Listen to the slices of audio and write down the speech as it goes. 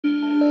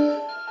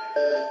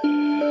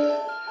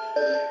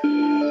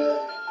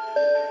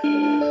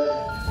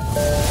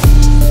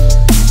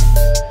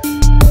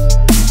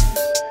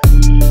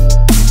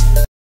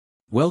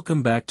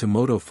Welcome back to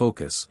Moto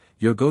Focus,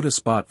 your go-to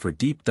spot for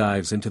deep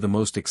dives into the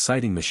most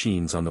exciting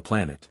machines on the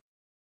planet.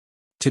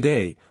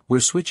 Today, we're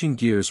switching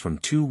gears from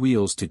two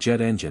wheels to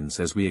jet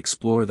engines as we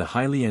explore the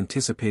highly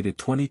anticipated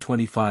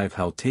 2025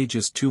 HAL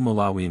Tejas 2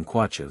 Malawian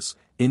Quachas,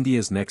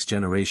 India's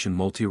next-generation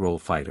multi-role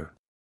fighter.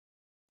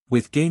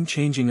 With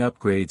game-changing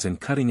upgrades and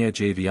cutting-edge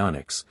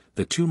avionics,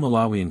 the 2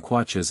 Malawian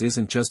Quachas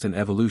isn't just an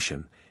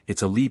evolution,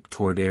 it's a leap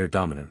toward air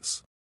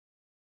dominance.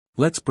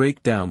 Let's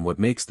break down what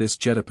makes this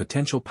jet a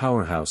potential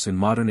powerhouse in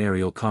modern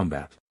aerial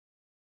combat.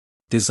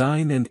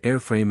 Design and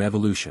airframe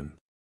evolution.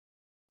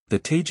 The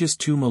Tejas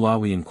 2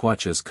 Malawian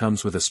Quachas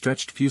comes with a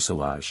stretched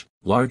fuselage,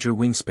 larger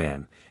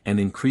wingspan,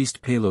 and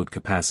increased payload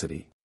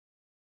capacity.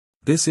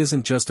 This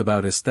isn't just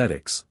about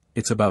aesthetics,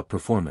 it's about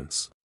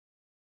performance.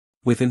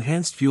 With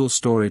enhanced fuel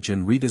storage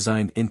and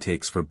redesigned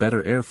intakes for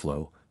better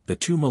airflow, the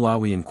 2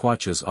 Malawian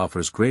Quachas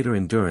offers greater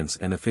endurance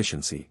and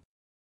efficiency.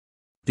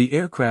 The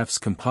aircraft's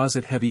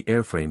composite-heavy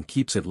airframe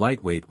keeps it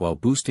lightweight while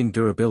boosting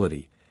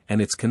durability,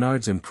 and its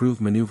canards improve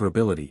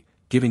maneuverability,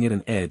 giving it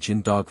an edge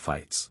in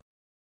dogfights.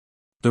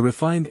 The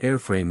refined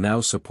airframe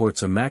now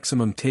supports a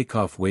maximum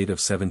takeoff weight of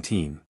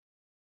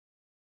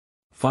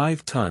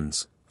 17.5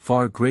 tons,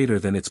 far greater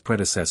than its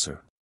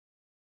predecessor.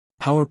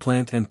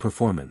 Powerplant and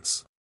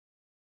performance.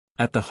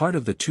 At the heart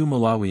of the 2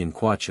 Malawian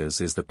Quachas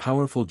is the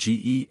powerful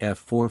GE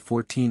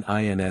F414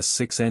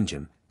 INS-6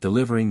 engine,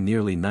 delivering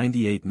nearly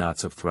 98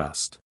 knots of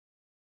thrust.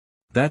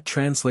 That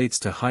translates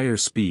to higher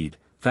speed,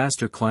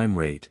 faster climb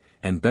rate,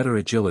 and better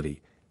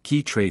agility,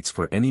 key traits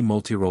for any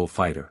multi-role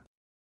fighter.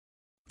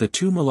 The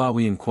 2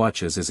 Malawian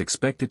Quachas is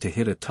expected to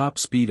hit a top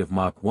speed of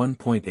Mach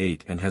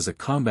 1.8 and has a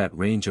combat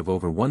range of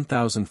over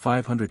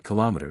 1,500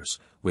 kilometers,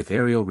 with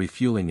aerial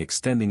refueling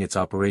extending its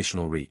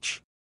operational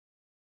reach.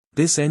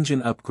 This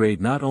engine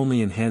upgrade not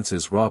only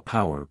enhances raw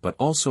power but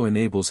also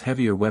enables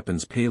heavier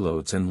weapons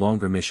payloads and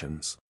longer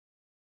missions.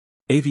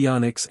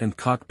 Avionics and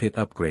cockpit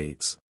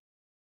upgrades.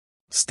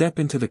 Step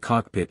into the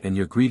cockpit and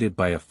you're greeted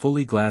by a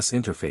fully glass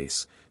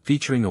interface,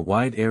 featuring a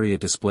wide-area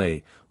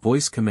display,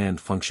 voice command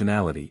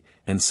functionality,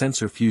 and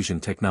sensor fusion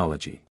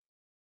technology.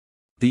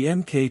 The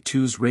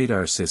MK2's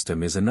radar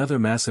system is another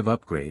massive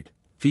upgrade,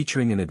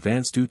 featuring an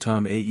advanced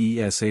UTOM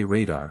AESA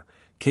radar,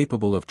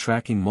 capable of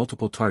tracking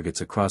multiple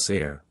targets across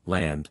air,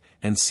 land,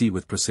 and sea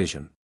with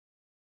precision.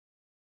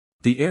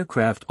 The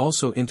aircraft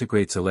also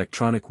integrates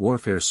electronic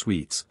warfare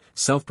suites,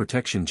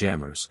 self-protection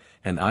jammers,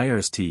 and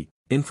IRST,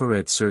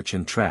 infrared search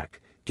and track,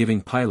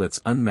 giving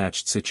pilots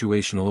unmatched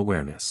situational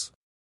awareness.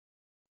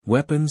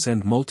 Weapons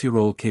and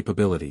multi-role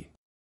capability.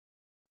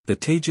 The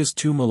Tejas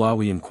 2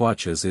 Malawian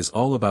Quachas is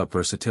all about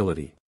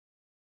versatility.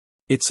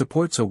 It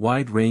supports a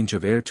wide range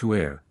of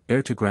air-to-air,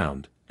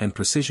 air-to-ground, and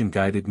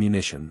precision-guided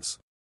munitions.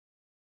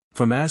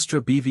 From Astra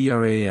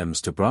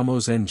BVRAMs to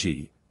BrahMos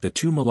NG, the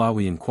 2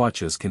 Malawian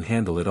Quachas can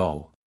handle it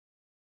all.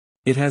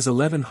 It has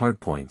 11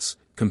 hardpoints,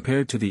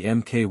 compared to the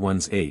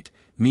Mk1's 8,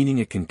 meaning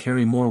it can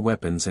carry more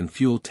weapons and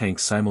fuel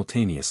tanks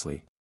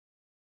simultaneously.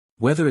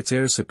 Whether it's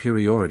air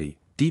superiority,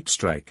 deep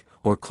strike,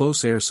 or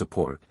close air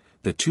support,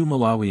 the 2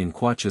 Malawian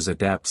Quachas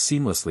adapt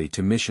seamlessly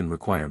to mission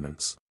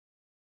requirements.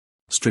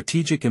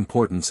 Strategic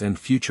importance and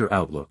future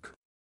outlook.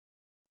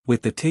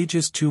 With the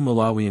Tejas 2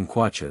 Malawian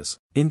Quachas,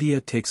 India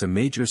takes a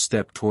major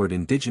step toward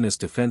indigenous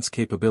defense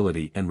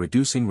capability and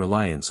reducing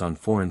reliance on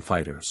foreign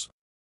fighters.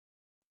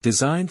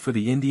 Designed for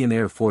the Indian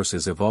Air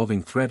Force's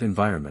evolving threat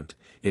environment,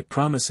 it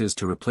promises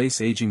to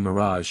replace aging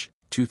Mirage,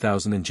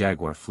 2000 and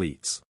Jaguar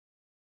fleets.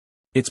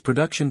 Its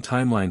production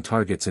timeline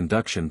targets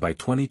induction by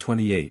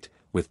 2028,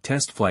 with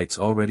test flights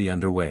already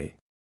underway.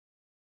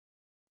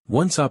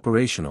 Once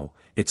operational,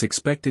 it's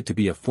expected to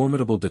be a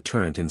formidable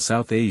deterrent in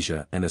South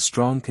Asia and a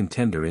strong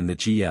contender in the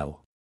GL.